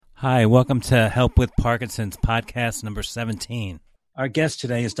Hi, welcome to Help with Parkinson's podcast number 17. Our guest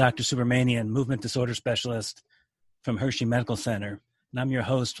today is Dr. Subramanian, movement disorder specialist from Hershey Medical Center. And I'm your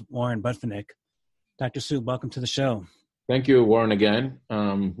host, Warren Butfinick. Dr. Sub, welcome to the show. Thank you, Warren, again.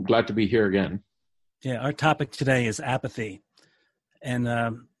 Glad to be here again. Yeah, our topic today is apathy and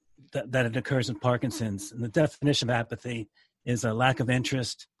that it occurs in Parkinson's. And the definition of apathy is a lack of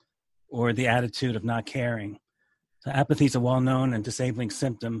interest or the attitude of not caring. So apathy is a well-known and disabling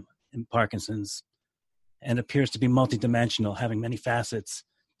symptom in Parkinson's and appears to be multidimensional, having many facets.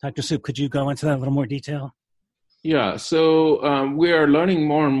 Dr. Sub, could you go into that in a little more detail? Yeah, so we are learning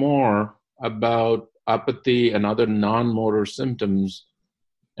more and more about apathy and other non-motor symptoms.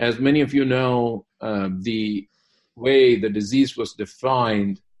 As many of you know, the way the disease was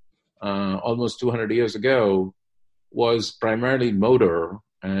defined almost 200 years ago was primarily motor,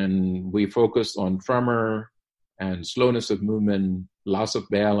 and we focused on tremor and slowness of movement, loss of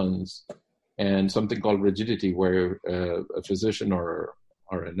balance, and something called rigidity, where a physician or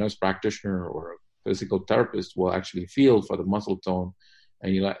a nurse practitioner or a physical therapist will actually feel for the muscle tone,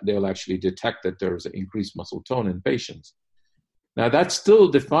 and they'll actually detect that there's an increased muscle tone in patients. Now, that still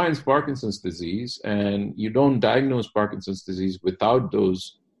defines Parkinson's disease, and you don't diagnose Parkinson's disease without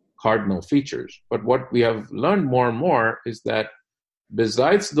those cardinal features. But what we have learned more and more is that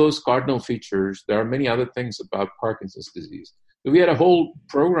besides those cardinal features, there are many other things about Parkinson's disease. So we had a whole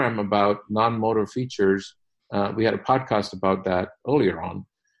program about non-motor features. We had a podcast about that earlier on.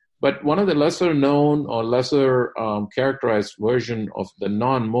 But one of the lesser known or lesser characterized version of the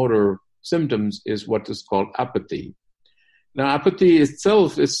non-motor symptoms is what is called apathy. Now, apathy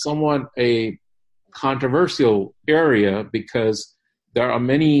itself is somewhat a controversial area because there are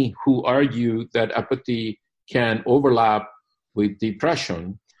many who argue that apathy can overlap with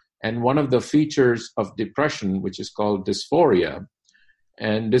depression. And one of the features of depression, which is called dysphoria,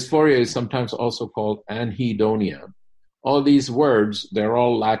 and dysphoria is sometimes also called anhedonia. All these words, they're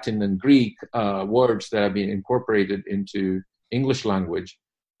all Latin and Greek words that have been incorporated into English language,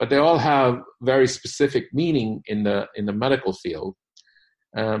 but they all have very specific meaning in the medical field.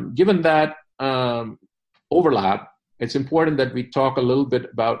 Given that overlap, it's important that we talk a little bit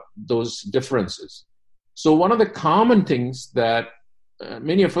about those differences. So one of the common things that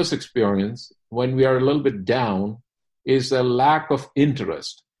many of us experience when we are a little bit down is a lack of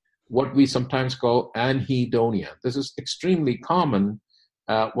interest, what we sometimes call anhedonia. This is extremely common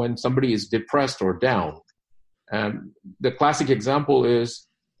when somebody is depressed or down. The classic example is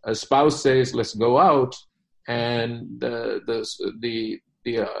a spouse says, let's go out, and the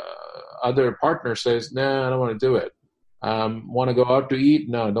other partner says, no, I don't want to do it. Want to go out to eat?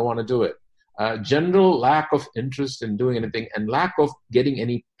 No, I don't want to do it. General lack of interest in doing anything and lack of getting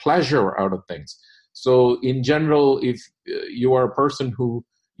any pleasure out of things. So in general, if you are a person who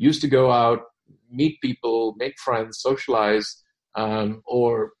used to go out, meet people, make friends, socialize,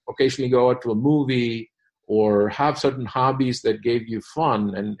 or occasionally go out to a movie or have certain hobbies that gave you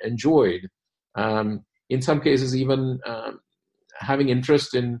fun and enjoyed, in some cases even having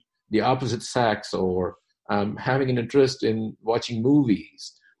interest in the opposite sex or having an interest in watching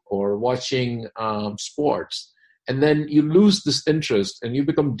movies or watching sports, and then you lose this interest and you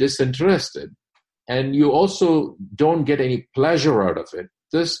become disinterested, and you also don't get any pleasure out of it.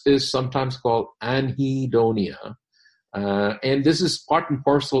 This is sometimes called anhedonia, and this is part and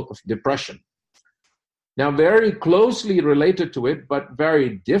parcel of depression. Now, very closely related to it, but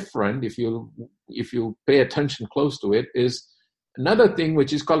very different, if you pay attention close to it, is another thing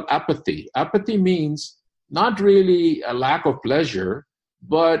which is called apathy. Apathy means not really a lack of pleasure,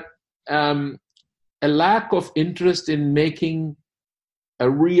 but a lack of interest in making a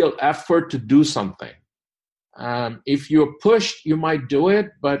real effort to do something. If you're pushed, you might do it,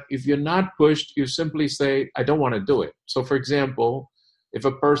 but if you're not pushed, you simply say, I don't want to do it. So for example, if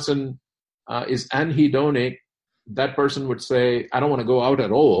a person is anhedonic, that person would say, I don't want to go out at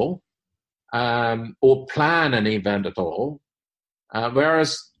all, or plan an event at all.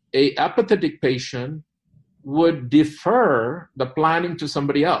 Whereas a apathetic patient would defer the planning to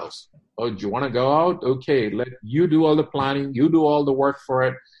somebody else. Oh, do you want to go out? Okay, let you do all the planning, you do all the work for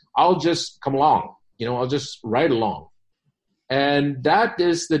it. I'll just come along. I'll just ride along. And that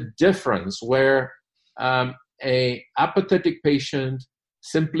is the difference where a apathetic patient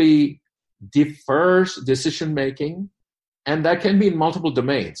simply defers decision-making, and that can be in multiple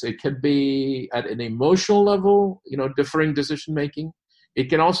domains. It can be at an emotional level, deferring decision-making. It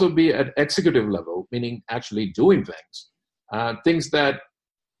can also be at executive level, meaning actually doing things that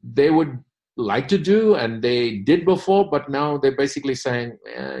they would like to do and they did before, but now they're basically saying,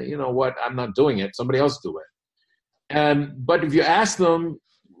 you know what, I'm not doing it. Somebody else do it. But if you ask them,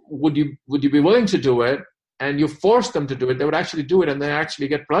 would you be willing to do it? And you force them to do it, they would actually do it, and they actually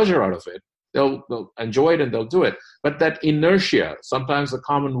get pleasure out of it. They'll enjoy it and they'll do it. But that inertia, sometimes the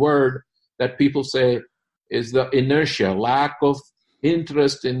common word that people say is the inertia, lack of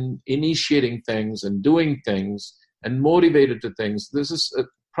interest in initiating things and doing things and motivated to things. This is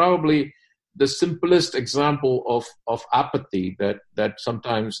probably the simplest example of apathy that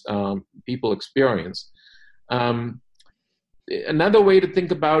sometimes people experience. Another way to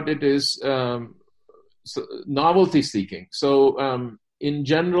think about it is novelty seeking. So in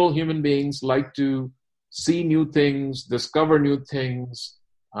general, human beings like to see new things, discover new things,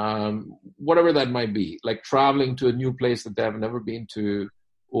 whatever that might be, like traveling to a new place that they have never been to,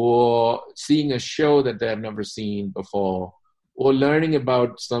 or seeing a show that they have never seen before, or learning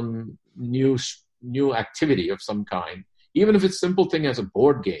about some new activity of some kind, even if it's simple thing as a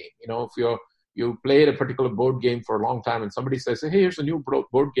board game. If you played a particular board game for a long time and somebody says, hey, here's a new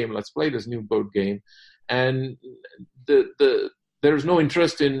board game, let's play this new board game, and there's no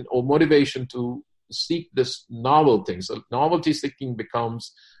interest in or motivation to seek this novel thing. So novelty seeking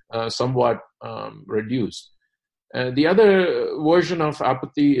becomes somewhat reduced. The other version of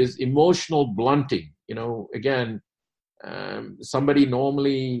apathy is emotional blunting. Again, somebody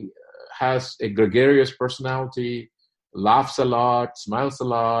normally has a gregarious personality, laughs a lot, smiles a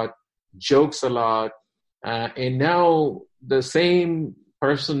lot, jokes a lot, and now the same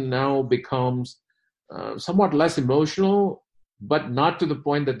person now becomes somewhat less emotional, but not to the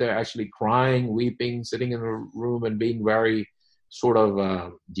point that they're actually crying, weeping, sitting in a room and being very sort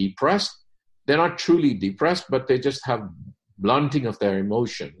of depressed. They're not truly depressed, but they just have blunting of their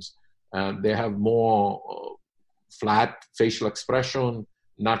emotions. They have more flat facial expression,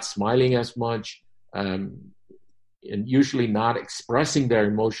 not smiling as much, and usually not expressing their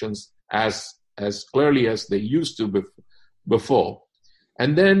emotions as clearly as they used to before.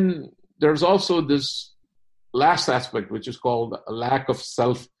 And then there's also this last aspect, which is called a lack of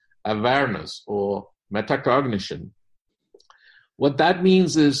self-awareness or metacognition. What that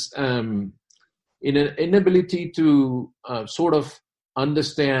means is in an inability to sort of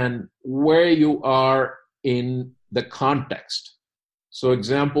understand where you are in the context. So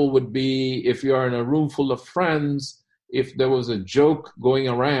example would be if you are in a room full of friends, if there was a joke going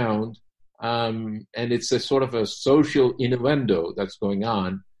around and it's a sort of a social innuendo that's going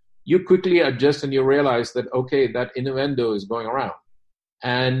on, you quickly adjust and you realize that, okay, that innuendo is going around.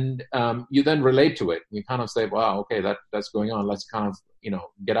 And you then relate to it. You kind of say, wow, okay, that's going on. Let's kind of,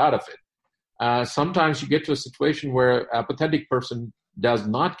 get out of it. Sometimes you get to a situation where an apathetic person does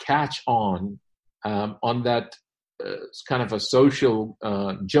not catch on that kind of a social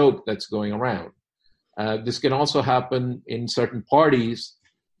joke that's going around. This can also happen in certain parties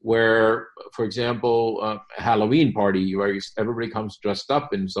where, for example, a Halloween party where everybody comes dressed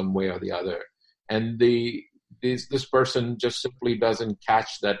up in some way or the other. And this person just simply doesn't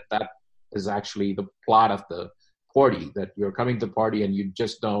catch that is actually the plot of the party, that you're coming to the party and you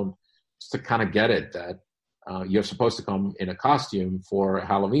just don't to kind of get it, that you're supposed to come in a costume for a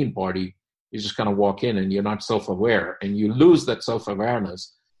Halloween party. You just kind of walk in and you're not self-aware and you lose that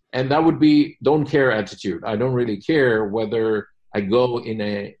self-awareness. And that would be don't care attitude. I don't really care whether I go in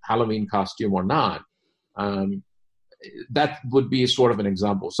a Halloween costume or not. That would be sort of an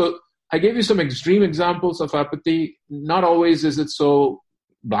example. So I gave you some extreme examples of apathy. Not always is it so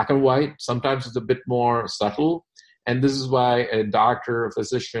black and white. Sometimes it's a bit more subtle. And this is why a doctor, a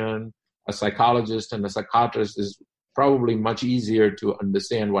physician, a psychologist, and a psychiatrist is probably much easier to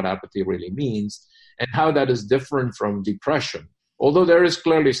understand what apathy really means and how that is different from depression. Although there is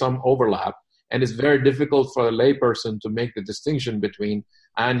clearly some overlap, and it's very difficult for a layperson to make the distinction between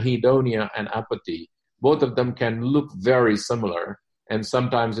anhedonia and apathy. Both of them can look very similar, and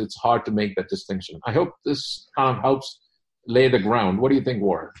sometimes it's hard to make that distinction. I hope this kind of helps lay the ground. What do you think,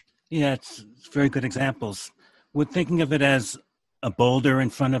 Warren? Yeah, it's very good examples. We're thinking of it as a boulder in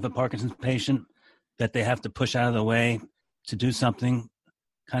front of a Parkinson's patient that they have to push out of the way to do something,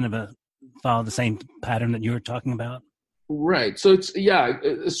 kind of follow the same pattern that you were talking about. Right. So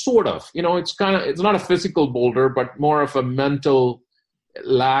it's sort of, it's not a physical boulder, but more of a mental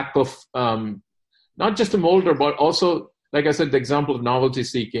lack of, not just a boulder, but also, like I said, the example of novelty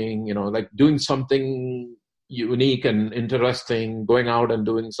seeking, like doing something unique and interesting, going out and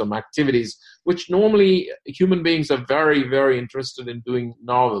doing some activities, which normally human beings are very, very interested in doing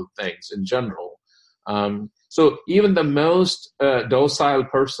novel things in general. So even the most docile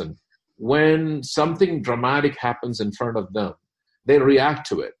person, when something dramatic happens in front of them, they react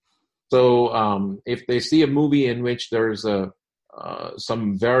to it. So if they see a movie in which there's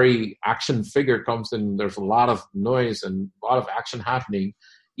some very action figure comes in, there's a lot of noise and a lot of action happening,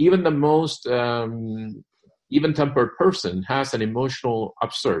 even the most even-tempered person has an emotional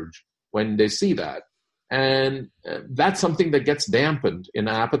upsurge when they see that. And that's something that gets dampened in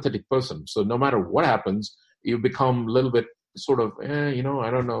an apathetic person. So no matter what happens, you become a little bit sort of, I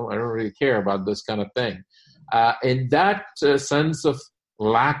don't know, I don't really care about this kind of thing. And that sense of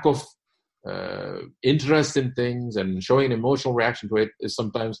lack of interest in things and showing an emotional reaction to it is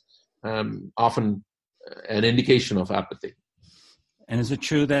sometimes often an indication of apathy. And is it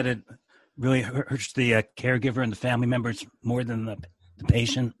true that it really hurts the caregiver and the family members more than the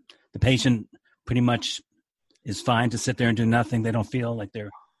patient? The patient pretty much is fine to sit there and do nothing. They don't feel like they're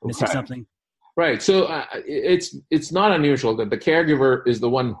missing something. Right. So it's not unusual that the caregiver is the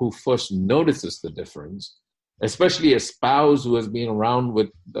one who first notices the difference, especially a spouse who has been around with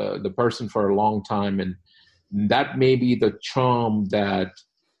the person for a long time. And that may be the charm that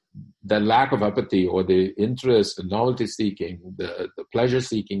the lack of apathy or the interest, the novelty seeking, the pleasure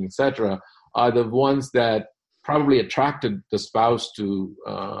seeking, etc., are the ones that probably attracted the spouse to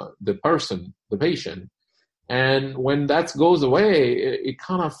the person, the patient. And when that goes away, it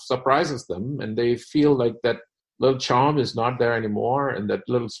kind of surprises them, and they feel like that little charm is not there anymore, and that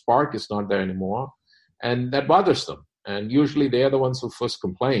little spark is not there anymore, and that bothers them. And usually they are the ones who first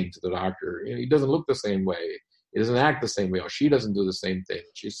complain to the doctor. He doesn't look the same way. He doesn't act the same way, or she doesn't do the same thing.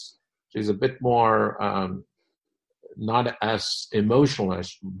 She's a bit more not as emotional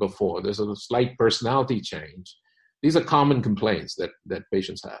as before. There's a slight personality change. These are common complaints that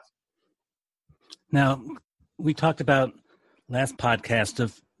patients have. Now, we talked about last podcast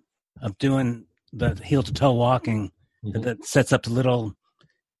of doing the heel-to-toe walking that sets up the little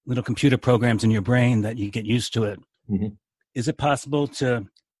computer programs in your brain that you get used to it. Mm-hmm. Is it possible to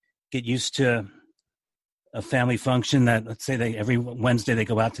get used to a family function that, let's say, every Wednesday they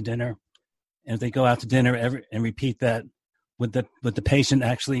go out to dinner, and if they go out to dinner and repeat that, would the patient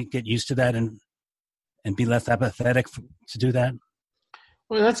actually get used to that and be less apathetic to do that?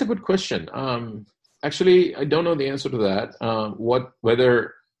 Well, that's a good question. Actually, I don't know the answer to that.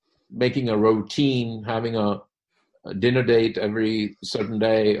 Whether making a routine, having a dinner date every certain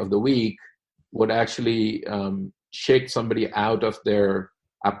day of the week would actually shake somebody out of their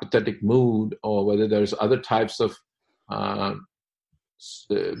apathetic mood, or whether there's other types of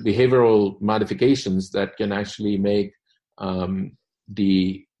behavioral modifications that can actually make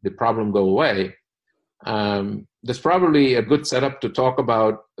the problem go away. There's probably a good setup to talk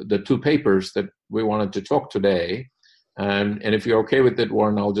about the two papers that we wanted to talk today. And if you're okay with it,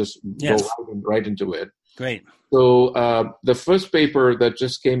 Warren, I'll just go right into it. Great. So the first paper that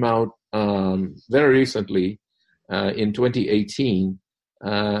just came out very recently in 2018,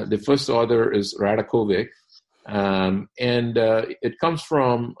 the first author is Radakovic. And it comes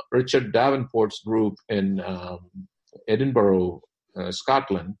from Richard Davenport's group in Edinburgh,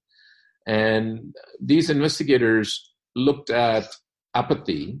 Scotland. And these investigators looked at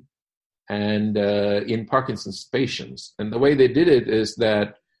apathy and in Parkinson's patients. And the way they did it is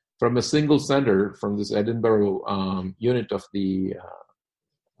that from a single center, from this Edinburgh unit of the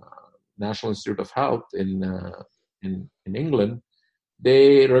National Institute of Health in England,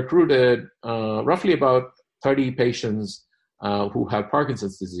 they recruited roughly about 30 patients who have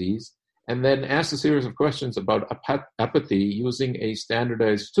Parkinson's disease, and then asked a series of questions about apathy using a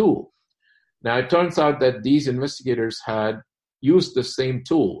standardized tool. Now, it turns out that these investigators had used the same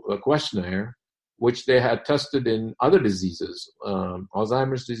tool, a questionnaire, which they had tested in other diseases,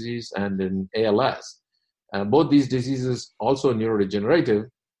 Alzheimer's disease and in ALS. Both these diseases also neurodegenerative.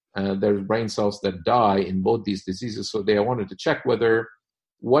 There's brain cells that die in both these diseases, so they wanted to check whether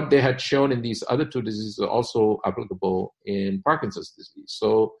what they had shown in these other two diseases are also applicable in Parkinson's disease.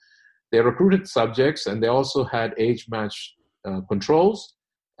 So they recruited subjects, and they also had age-matched controls,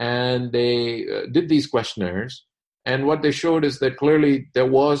 and they did these questionnaires. And what they showed is that clearly there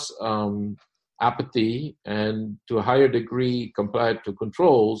was apathy, and to a higher degree compared to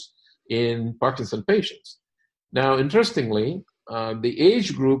controls in Parkinson patients. Now, interestingly, the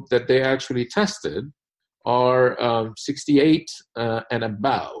age group that they actually tested are 68 and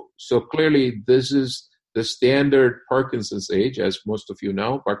above. So clearly this is the standard Parkinson's age. As most of you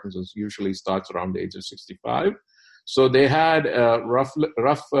know, Parkinson's usually starts around the age of 65. So they had a rough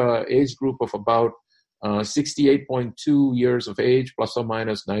age group of about 68.2 years of age, plus or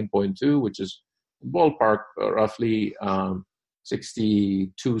minus 9.2, which is ballpark roughly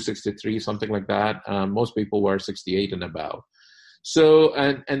 62, 63, something like that. Most people were 68 and above. So,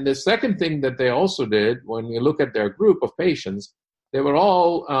 and the second thing that they also did, when you look at their group of patients, they were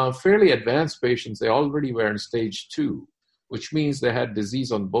all fairly advanced patients. They already were in stage 2, which means they had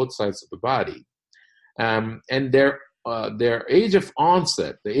disease on both sides of the body. And their their age of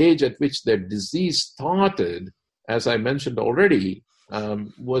onset, the age at which their disease started, as I mentioned already,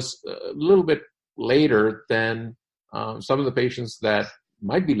 was a little bit later than some of the patients that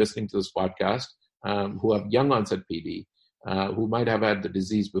might be listening to this podcast who have young onset PD, who might have had the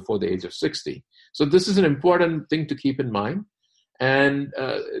disease before the age of 60. So this is an important thing to keep in mind. And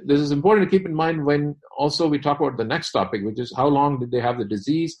this is important to keep in mind when also we talk about the next topic, which is how long did they have the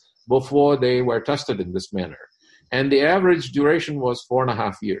disease before they were tested in this manner. And the average duration was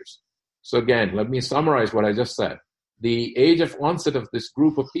 4.5 years. So again, let me summarize what I just said. The age of onset of this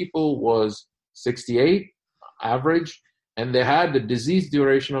group of people was 68 average, and they had the disease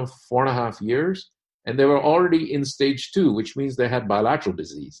duration of 4.5 years, and they were already in stage 2, which means they had bilateral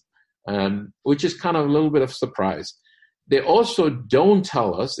disease, which is kind of a little bit of surprise. They also don't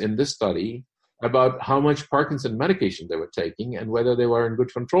tell us in this study about how much Parkinson medication they were taking and whether they were in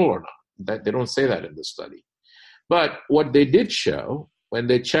good control or not. They don't say that in this study. But what they did show when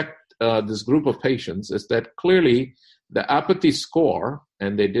they checked this group of patients is that clearly the apathy score,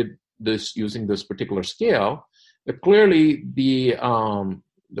 and they did this using this particular scale, that clearly the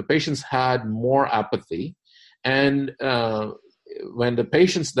patients had more apathy. And when the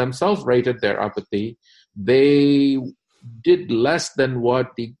patients themselves rated their apathy, they did less than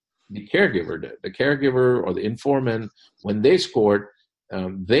what the caregiver did. The caregiver or the informant, when they scored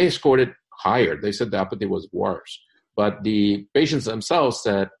it higher. They said the apathy was worse. But the patients themselves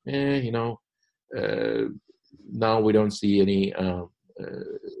said, now we don't see any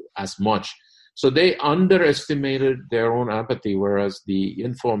as much. So they underestimated their own apathy, whereas the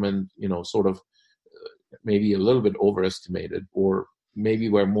informant, sort of maybe a little bit overestimated, or maybe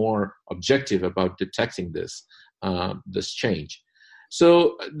were more objective about detecting this change.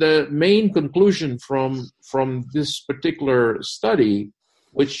 So the main conclusion from this particular study,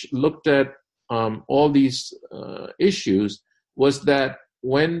 which looked at all these issues, was that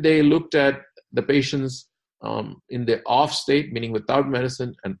when they looked at the patients in the off state, meaning without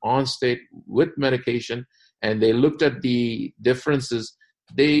medicine, and on state with medication, and they looked at the differences,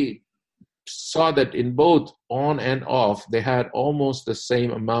 they saw that in both on and off, they had almost the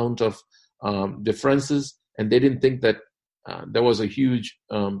same amount of differences, and they didn't think that there was a huge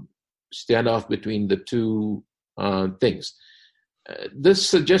standoff between the two things.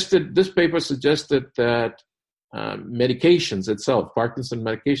 This paper suggested that medications itself, Parkinson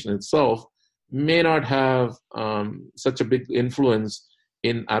medication itself, may not have such a big influence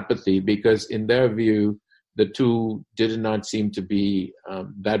in apathy, because in their view, the two did not seem to be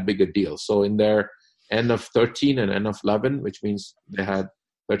that big a deal. So in their N of 13 and N of 11, which means they had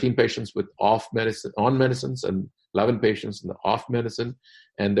 13 patients with on medicines and 11 patients in the off medicine,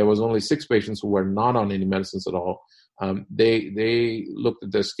 and there was only 6 patients who were not on any medicines at all. They looked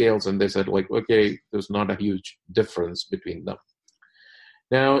at the scales and they said, okay, there's not a huge difference between them.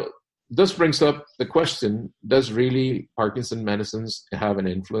 Now, this brings up the question, does really Parkinson medicines have an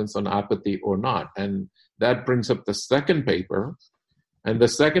influence on apathy or not? And that brings up the second paper. And the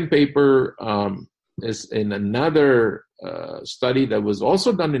second paper is in another study that was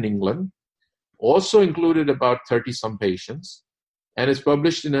also done in England, also included about 30-some patients, and it's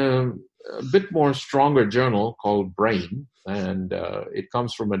published in a bit more stronger journal called Brain, and it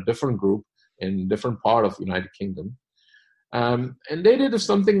comes from a different group in a different part of the United Kingdom. And they did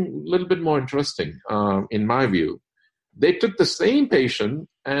something a little bit more interesting, in my view. They took the same patient,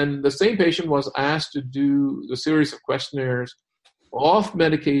 and the same patient was asked to do a series of questionnaires off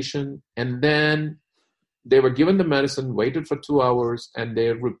medication, and then they were given the medicine, waited for 2 hours, and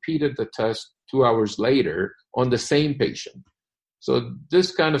they repeated the test 2 hours later on the same patient. So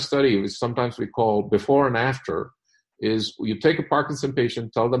this kind of study, which sometimes we call before and after, is you take a Parkinson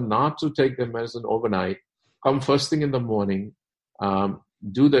patient, tell them not to take their medicine overnight, come first thing in the morning,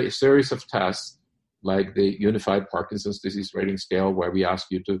 do the series of tests, like the Unified Parkinson's Disease Rating Scale, where we ask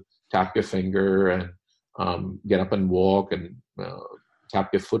you to tap your finger and get up and walk and tap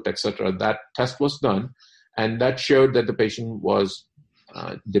your foot, etc. That test was done, and that showed that the patient was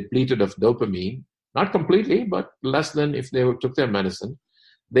depleted of dopamine, not completely, but less than if they took their medicine.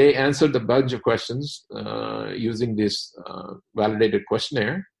 They answered a bunch of questions using this validated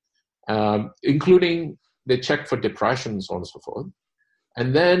questionnaire, including they checked for depression and so on and so forth.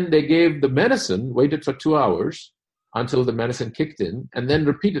 And then they gave the medicine, waited for 2 hours until the medicine kicked in, and then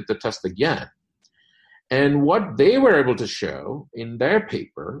repeated the test again. And what they were able to show in their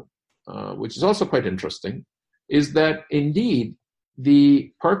paper, which is also quite interesting, is that indeed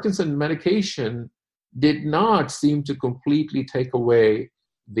the Parkinson medication did not seem to completely take away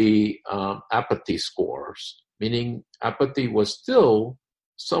the apathy scores, meaning apathy was still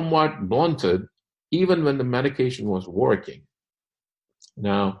somewhat blunted even when the medication was working.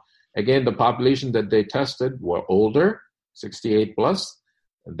 Now, again, the population that they tested were older, 68 plus.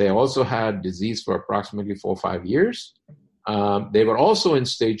 They also had disease for approximately 4 or 5 years. They were also in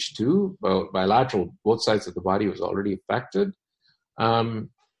stage 2, bilateral, both sides of the body was already affected. And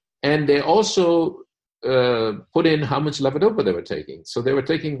they also put in how much levodopa they were taking. So they were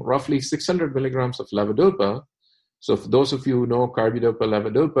taking roughly 600 milligrams of levodopa. So for those of you who know carbidopa,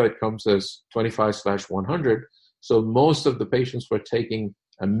 levodopa, it comes as 25/100. So most of the patients were taking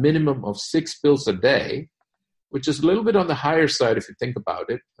a minimum of 6 pills a day, which is a little bit on the higher side if you think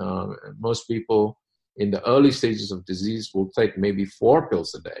about it. Most people in the early stages of disease will take maybe 4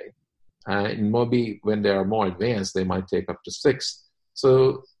 pills a day. And maybe when they are more advanced, they might take up to 6.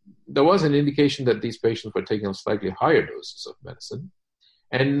 So there was an indication that these patients were taking slightly higher doses of medicine.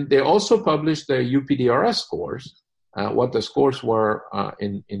 And they also published their UPDRS scores, what the scores were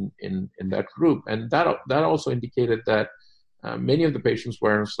in that group. And that also indicated that many of the patients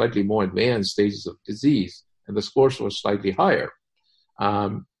were in slightly more advanced stages of disease, and the scores were slightly higher.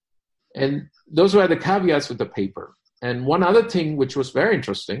 And those were the caveats with the paper. And one other thing which was very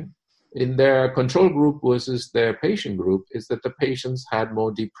interesting in their control group versus their patient group is that the patients had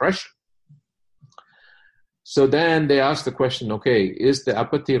more depression. So then they asked the question, okay, is the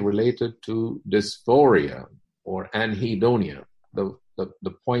apathy related to dysphoria or anhedonia?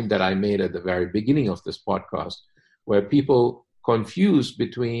 The point that I made at the very beginning of this podcast, where people confuse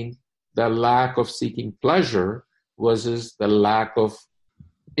between the lack of seeking pleasure versus the lack of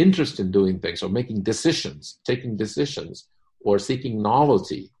interest in doing things or making decisions, taking decisions, or seeking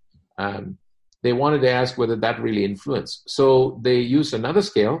novelty. They wanted to ask whether that really influenced. So they used another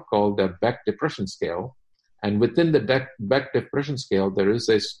scale called the Beck Depression Scale. And within the Beck Depression Scale, there is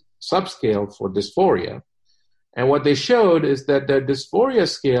a subscale for dysphoria. And what they showed is that the dysphoria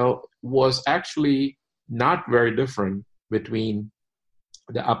scale was actually not very different between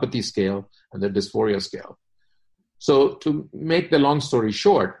the apathy scale and the dysphoria scale. So to make the long story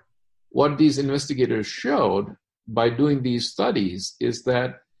short, what these investigators showed by doing these studies is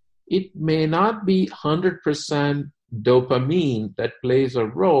that it may not be 100% dopamine that plays a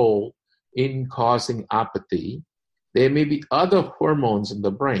role in causing apathy. There may be other hormones in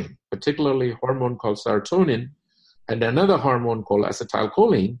the brain, particularly a hormone called serotonin and another hormone called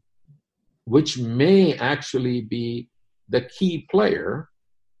acetylcholine, which may actually be the key player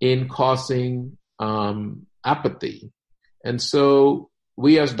in causing apathy. And so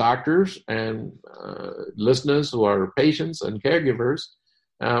we as doctors and listeners who are patients and caregivers,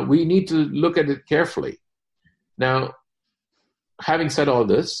 we need to look at it carefully. Now, having said all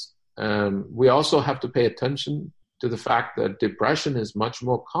this, we also have to pay attention to the fact that depression is much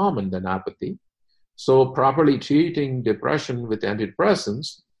more common than apathy. So properly treating depression with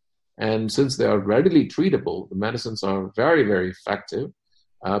antidepressants, and since they are readily treatable, the medicines are very, very effective.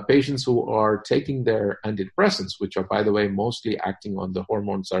 Patients who are taking their antidepressants, which are, by the way, mostly acting on the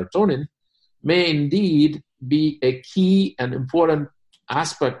hormone serotonin, may indeed be a key and important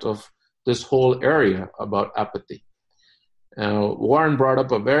aspect of this whole area about apathy. Warren brought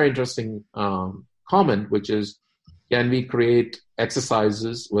up a very interesting comment, which is, can we create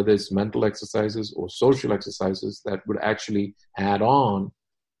exercises, whether it's mental exercises or social exercises, that would actually add on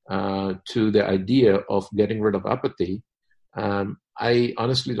to the idea of getting rid of apathy? I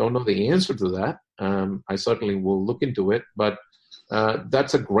honestly don't know the answer to that. I certainly will look into it, but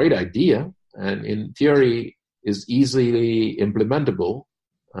that's a great idea, and in theory is easily implementable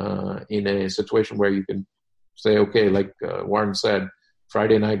in a situation where you can say, okay, like Warren said,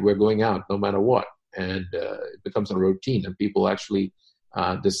 Friday night we're going out no matter what, and it becomes a routine and people actually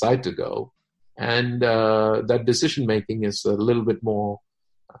decide to go. And that decision making is a little bit more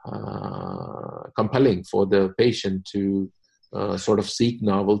compelling for the patient to sort of seek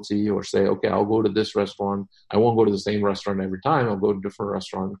novelty or say, okay, I'll go to this restaurant. I won't go to the same restaurant every time. I'll go to a different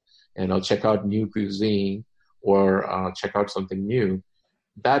restaurant and I'll check out new cuisine or check out something new.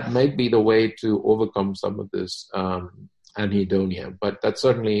 That might be the way to overcome some of this anhedonia, but that's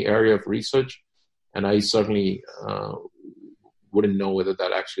certainly an area of research, and I certainly wouldn't know whether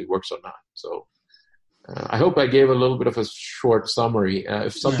that actually works or not. So I hope I gave a little bit of a short summary.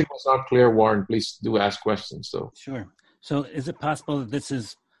 If something was not clear, Warren, please do ask questions. So Sure. So is it possible that this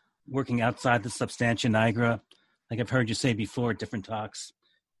is working outside the substantia nigra? Like I've heard you say before at different talks,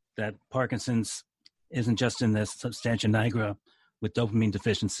 that Parkinson's isn't just in this substantia nigra with dopamine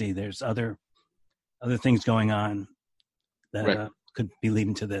deficiency. There's other things going on that could be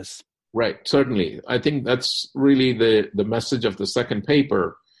leading to this. Right, certainly. I think that's really the message of the second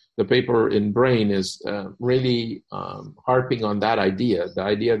paper. The paper in Brain is really harping on that idea, the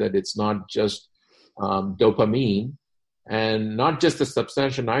idea that it's not just dopamine, and not just the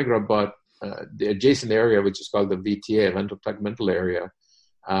substantia nigra, but the adjacent area, which is called the VTA, ventral tegmental area.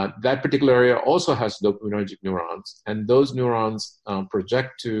 That particular area also has dopaminergic neurons, and those neurons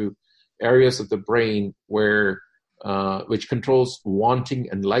project to areas of the brain where which controls wanting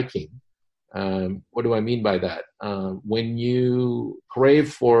and liking. What do I mean by that? When you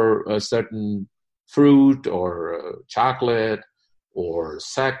crave for a certain fruit or chocolate or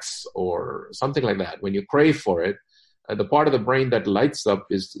sex or something like that, when you crave for it, the part of the brain that lights up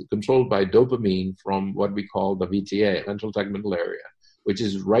is controlled by dopamine from what we call the VTA, ventral tegmental area, which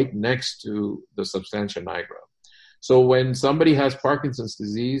is right next to the substantia nigra. So when somebody has Parkinson's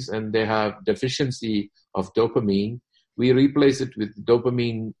disease and they have deficiency of dopamine, we replace it with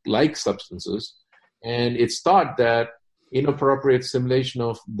dopamine-like substances. And it's thought that inappropriate stimulation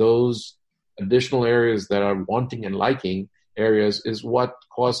of those additional areas that are wanting and liking areas is what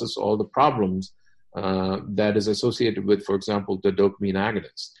causes all the problems that is associated with, for example, the dopamine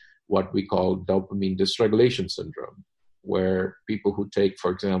agonists, what we call dopamine dysregulation syndrome, where people who take, for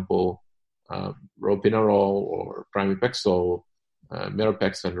example, ropinirole or pramipexole,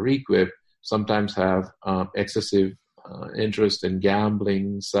 Mirapex and Requip sometimes have excessive interest in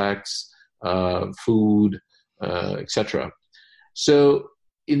gambling, sex, food, etc. So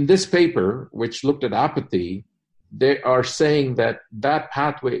in this paper, which looked at apathy, they are saying that that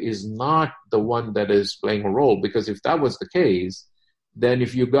pathway is not the one that is playing a role, because if that was the case, then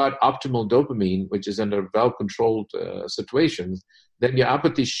if you got optimal dopamine, which is under well-controlled situations, then your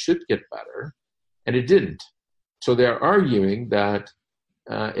apathy should get better, and it didn't. So they're arguing that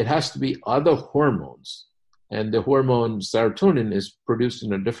it has to be other hormones, and the hormone serotonin is produced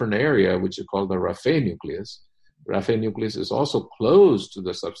in a different area, which is called the raphe nucleus. Raphe nucleus is also close to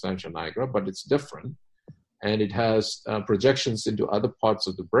the substantia nigra, but it's different, and it has projections into other parts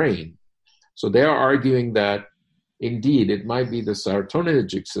of the brain. So they are arguing that indeed it might be the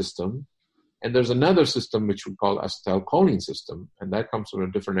serotoninergic system, and there's another system which we call acetylcholine system, and that comes from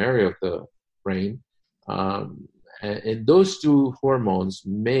a different area of the brain. And those two hormones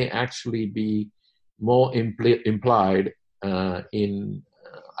may actually be more implied in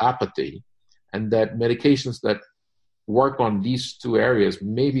apathy, and that medications that work on these two areas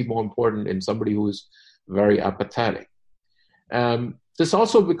may be more important in somebody who is very apathetic. This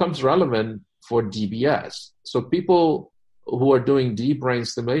also becomes relevant for DBS. So people who are doing deep brain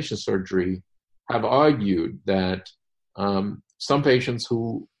stimulation surgery have argued that some patients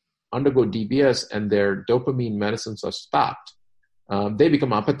who undergo DBS and their dopamine medicines are stopped, they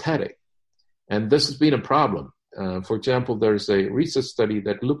become apathetic. And this has been a problem. For example, there's a research study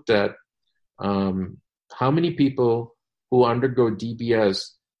that looked at how many people who undergo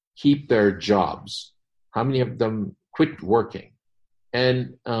DBS keep their jobs, how many of them quit working.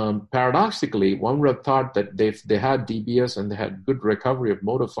 And paradoxically, one would have thought that if they had DBS and they had good recovery of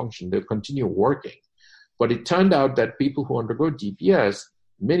motor function, they'll continue working. But it turned out that people who undergo DBS,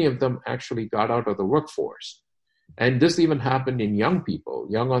 many of them actually got out of the workforce. And this even happened in young people,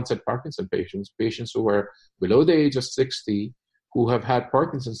 young onset Parkinson patients, patients who were below the age of 60, who have had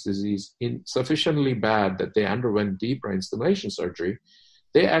Parkinson's disease sufficiently bad that they underwent deep brain stimulation surgery.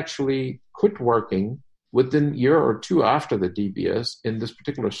 They actually quit working within a year or two after the DBS in this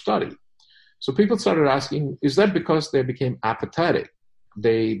particular study. So people started asking, is that because they became apathetic?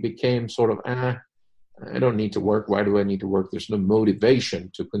 They became sort of, I don't need to work. Why do I need to work? There's no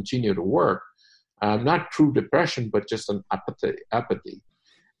motivation to continue to work. Not true depression, but just an apathy.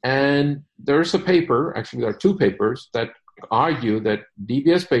 And there's a paper, actually there are two papers, that argue that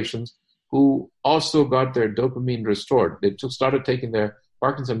DBS patients who also got their dopamine restored, they started taking their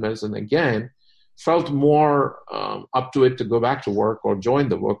Parkinson medicine again, felt more up to it to go back to work or join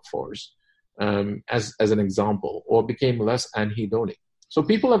the workforce, as an example, or became less anhedonic. So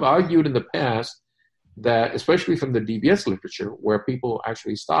people have argued in the past that, especially from the DBS literature, where people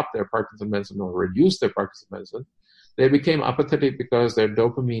actually stopped their Parkinson medicine or reduced their Parkinson medicine, they became apathetic because their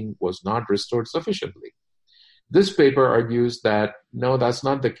dopamine was not restored sufficiently. This paper argues that, no, that's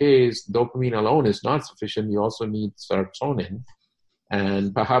not the case. Dopamine alone is not sufficient. You also need serotonin.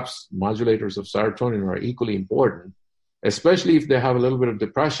 And perhaps modulators of serotonin are equally important, especially if they have a little bit of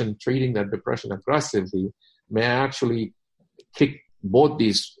depression. Treating that depression aggressively may actually kick both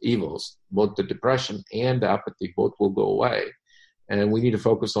these evils, both the depression and the apathy, both will go away. And we need to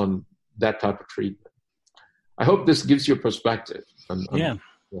focus on that type of treatment. I hope this gives you a perspective. Yeah.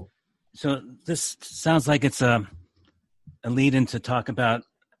 So this sounds like it's a lead-in to talk about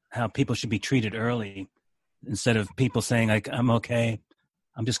how people should be treated early, instead of people saying, like, I'm okay,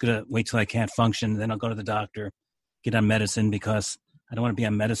 I'm just going to wait till I can't function, then I'll go to the doctor, get on medicine because I don't want to be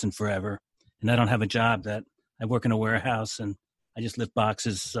on medicine forever. and I don't have a job, that I work in a warehouse and I just lift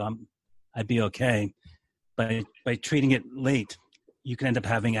boxes, so I'd be okay. By treating it late, you can end up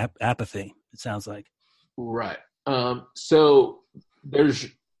having apathy, it sounds like. Right. So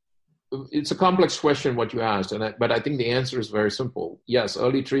it's a complex question what you asked, but I think the answer is very simple. Yes,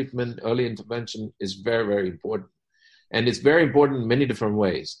 early treatment, early intervention is very, very important. And it's very important in many different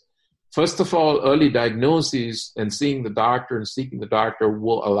ways. First of all, early diagnoses and seeing the doctor and seeking the doctor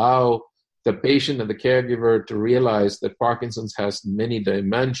will allow the patient and the caregiver to realize that Parkinson's has many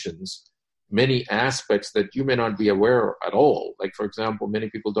dimensions, many aspects that you may not be aware of at all. Like, for example, many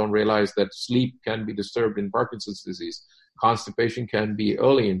people don't realize that sleep can be disturbed in Parkinson's disease. Constipation can be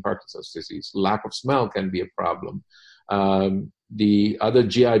early in Parkinson's disease. Lack of smell can be a problem. The other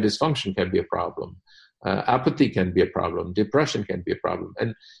GI dysfunction can be a problem. Apathy can be a problem. Depression can be a problem.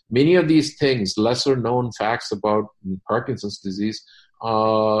 And many of these things, lesser known facts about Parkinson's disease,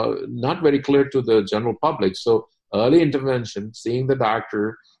 are not very clear to the general public. So early intervention, seeing the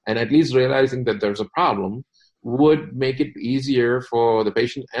doctor, and at least realizing that there's a problem would make it easier for the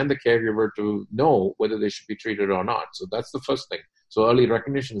patient and the caregiver to know whether they should be treated or not. So that's the first thing. So early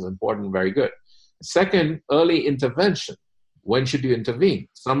recognition is important, very good. Second, early intervention. When should you intervene?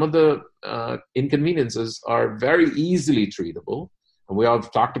 Some of the inconveniences are very easily treatable. And we all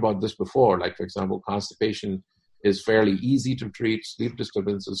talked about this before. Like, for example, constipation is fairly easy to treat. Sleep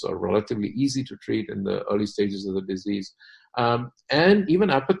disturbances are relatively easy to treat in the early stages of the disease. And even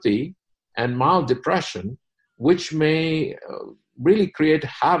apathy and mild depression, which may really create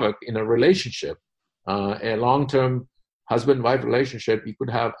havoc in a relationship, a long-term husband-wife relationship. You could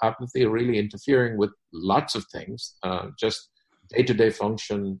have apathy really interfering with lots of things, just day-to-day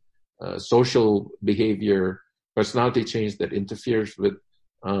function, social behavior, personality change that interferes with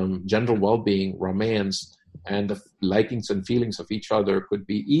general well-being, romance, and the likings and feelings of each other could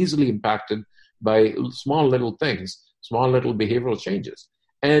be easily impacted by small little things, small little behavioral changes.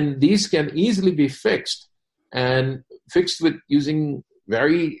 And these can easily be fixed, and fixed with using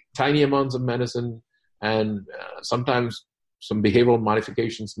very tiny amounts of medicine, and sometimes some behavioral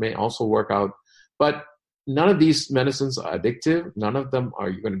modifications may also work out. But none of these medicines are addictive. None of them are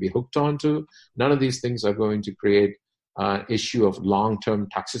you going to be hooked onto. None of these things are going to create an issue of long-term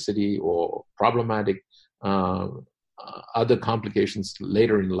toxicity or problematic other complications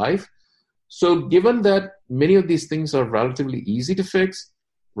later in life. So given that many of these things are relatively easy to fix,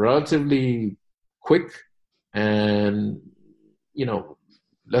 relatively quick, and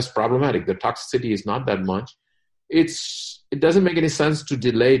less problematic, the toxicity is not that much, it doesn't make any sense to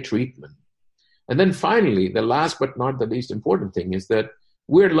delay treatment. And then finally, the last but not the least important thing is that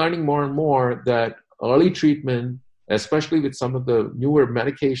we're learning more and more that early treatment, especially with some of the newer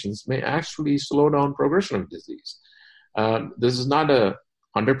medications, may actually slow down progression of disease. This is not a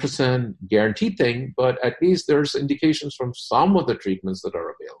 100% guaranteed thing, but at least there's indications from some of the treatments that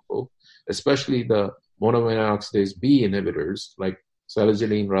are available, especially the monoamine oxidase B inhibitors like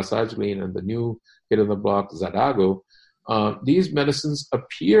selegiline, rasagiline, and the new kid on the block, Xadago. These medicines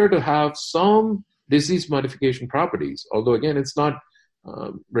appear to have some disease modification properties, although again, it's not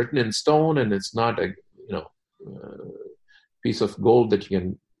written in stone, and it's not a piece of gold that you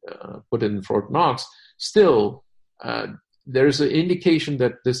can put in Fort Knox. Still, there's an indication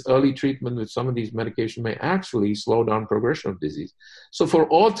that this early treatment with some of these medications may actually slow down progression of disease. So for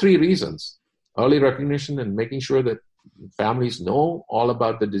all three reasons, early recognition and making sure that families know all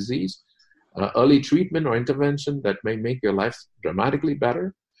about the disease, early treatment or intervention that may make your life dramatically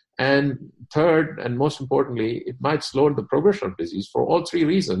better, and third, and most importantly, it might slow the progression of disease. For all three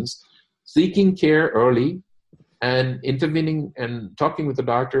reasons, seeking care early and intervening and talking with the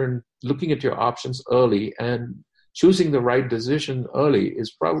doctor and looking at your options early and choosing the right decision early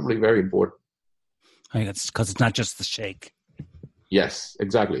is probably very important. I think it's because it's not just the shake. Yes,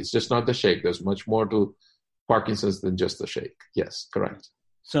 exactly. It's just not the shake. There's much more to Parkinson's than just the shake. Yes, correct.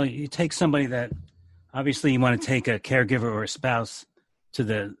 So you take somebody that obviously you want to take a caregiver or a spouse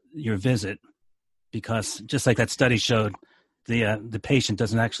to your visit, because just like that study showed, the patient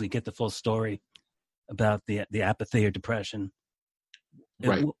doesn't actually get the full story about the apathy or depression.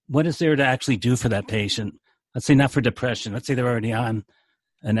 Right. What is there to actually do for that patient? Let's say not for depression. Let's say they're already on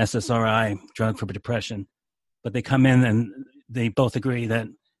an SSRI drug for depression, but they come in and they both agree that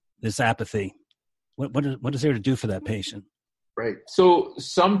there's apathy. What is there to do for that patient? Right. So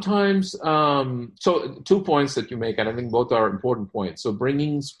sometimes, so 2 points that you make, and I think both are important points. So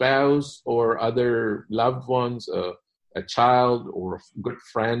bringing spouse or other loved ones, a child or a good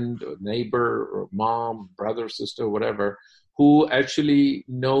friend, or neighbor, or mom, brother, sister, whatever, who actually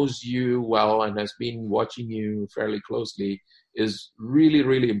knows you well and has been watching you fairly closely is really,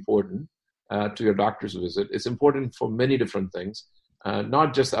 really important. to your doctor's visit. It's important for many different things,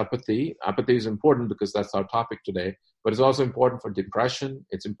 not just apathy. Apathy is important because that's our topic today, but it's also important for depression.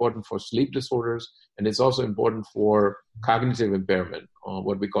 It's important for sleep disorders, and it's also important for cognitive impairment,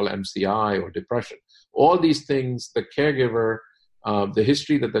 what we call MCI or depression. All these things, the caregiver, the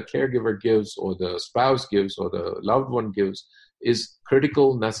history that the caregiver gives or the spouse gives or the loved one gives is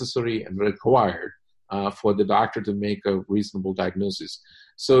critical, necessary, and required for the doctor to make a reasonable diagnosis.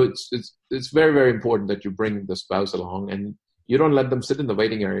 So it's very, very important that you bring the spouse along, and you don't let them sit in the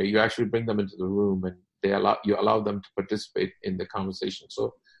waiting area. You actually bring them into the room, and you allow them to participate in the conversation.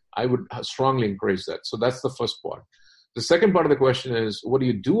 So I would strongly encourage that. So that's the first part. The second part of the question is, what do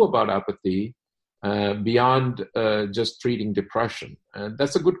you do about apathy beyond just treating depression? And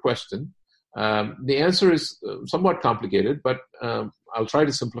that's a good question. The answer is somewhat complicated, but I'll try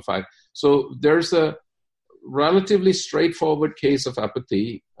to simplify. So there's a relatively straightforward case of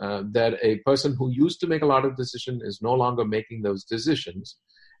apathy that a person who used to make a lot of decisions is no longer making those decisions.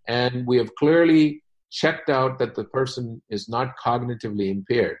 And we have clearly checked out that the person is not cognitively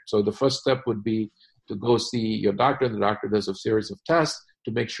impaired. So the first step would be to go see your doctor, and the doctor does a series of tests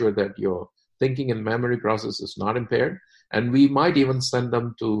to make sure that your thinking and memory process is not impaired. And we might even send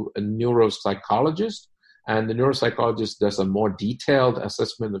them to a neuropsychologist, and the neuropsychologist does a more detailed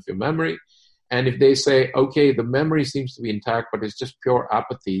assessment of your memory. And if they say, okay, the memory seems to be intact, but it's just pure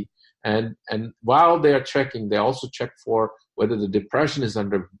apathy, and while they are checking, they also check for whether the depression is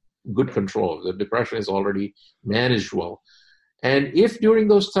under good control, the depression is already managed well. And if during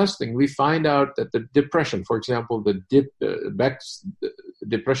those testing we find out that the depression, for example, the Beck's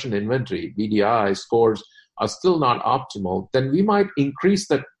depression inventory, BDI scores are still not optimal, then we might increase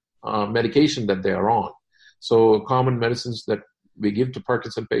that medication that they are on. So common medicines that we give to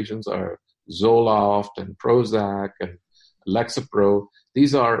Parkinson patients are Zoloft and Prozac and Lexapro.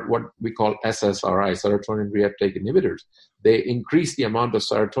 These are what we call SSRI, serotonin reuptake inhibitors. They increase the amount of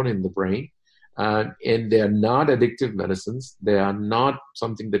serotonin in the brain, and they are not addictive medicines. They are not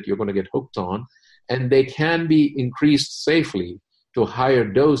something that you're going to get hooked on, and they can be increased safely to higher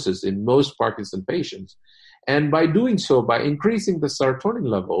doses in most Parkinson patients. And by doing so, by increasing the serotonin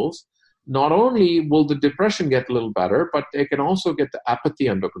levels, not only will the depression get a little better, but they can also get the apathy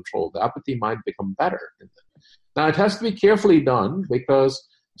under control. The apathy might become better. Now, it has to be carefully done because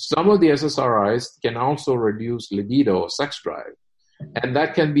some of the SSRIs can also reduce libido or sex drive. And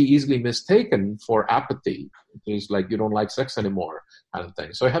that can be easily mistaken for apathy. It's like you don't like sex anymore kind of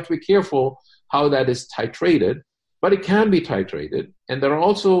thing. So you have to be careful how that is titrated, but it can be titrated. And there are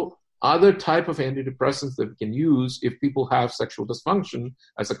also other type of antidepressants that we can use if people have sexual dysfunction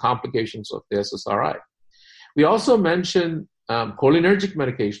as a complications of the SSRI. We also mentioned cholinergic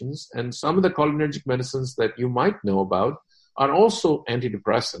medications, and some of the cholinergic medicines that you might know about are also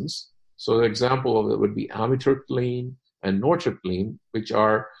antidepressants. So the example of it would be amitriptyline and nortriptyline, which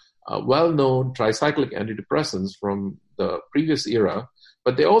are well-known tricyclic antidepressants from the previous era,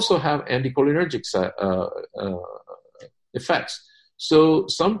 but they also have anticholinergic effects. So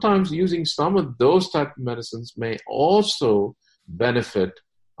sometimes using some of those type of medicines may also benefit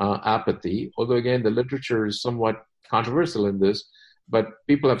apathy, although again, the literature is somewhat controversial in this, but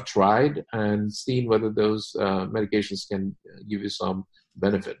people have tried and seen whether those medications can give you some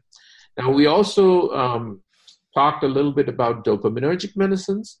benefit. Now, we also talked a little bit about dopaminergic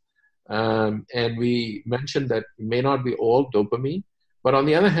medicines, and we mentioned that it may not be all dopamine, but on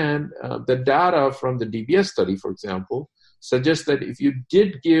the other hand, the data from the DBS study, for example, suggests that if you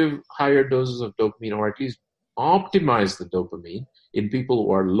did give higher doses of dopamine, or at least optimize the dopamine in people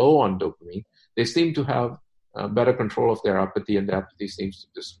who are low on dopamine, they seem to have better control of their apathy, and the apathy seems to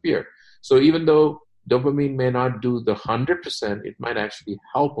disappear. So even though dopamine may not do the 100%, it might actually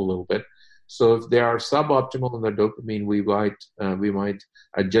help a little bit. So if they are suboptimal in their dopamine, we might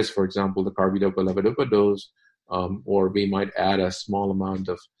adjust, for example, the carbidopa-levodopa dose, or we might add a small amount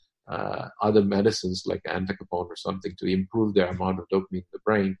of other medicines like entacapone or something to improve their amount of dopamine in the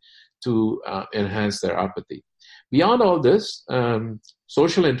brain to enhance their apathy. Beyond all this,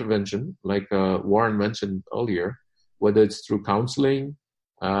 social intervention, like Warren mentioned earlier, whether it's through counseling,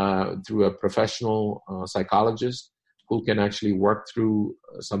 through a professional psychologist who can actually work through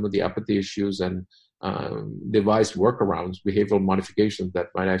some of the apathy issues and devise workarounds, behavioral modifications that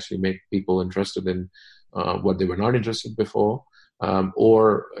might actually make people interested in what they were not interested before,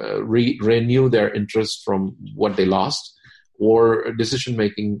 or renew their interest from what they lost, or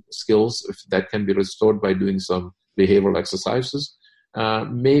decision-making skills, if that can be restored by doing some behavioral exercises,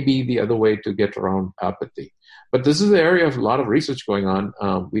 may be the other way to get around apathy. But this is an area of a lot of research going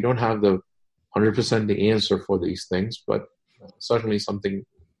on. We don't have the 100% the answer for these things, but certainly something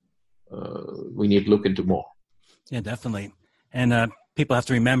we need to look into more. Yeah, definitely. And people have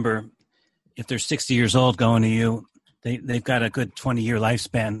to remember, if they're 60 years old going to you, they've got a good 20-year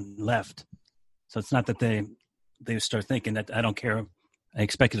lifespan left. So it's not that they start thinking that I don't care. I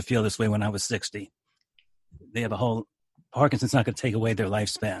expected to feel this way when I was 60. They have Parkinson's not going to take away their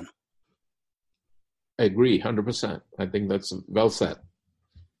lifespan. I agree, 100%. I think that's well said.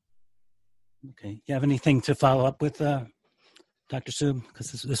 Okay. You have anything to follow up with, Dr. Soub?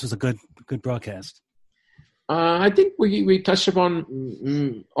 Because this was a good broadcast. I think we touched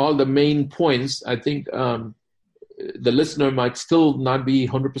upon all the main points. I think the listener might still not be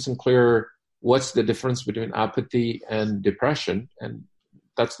 100% clear what's the difference between apathy and depression. And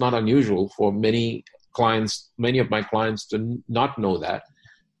that's not unusual for many of my clients to not know that.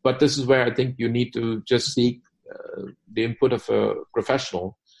 But this is where I think you need to just seek the input of a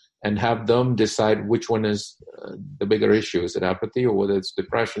professional and have them decide which one is the bigger issue. Is it apathy, or whether it's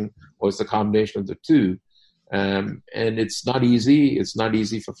depression, or it's a combination of the two? And it's not easy. It's not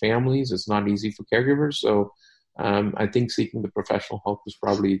easy for families. It's not easy for caregivers. So I think seeking the professional help is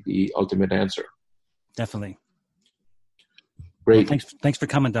probably the ultimate answer. Definitely. Great. Well, thanks for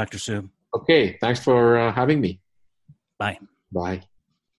coming, Dr. Soub. Okay. Thanks for having me. Bye. Bye.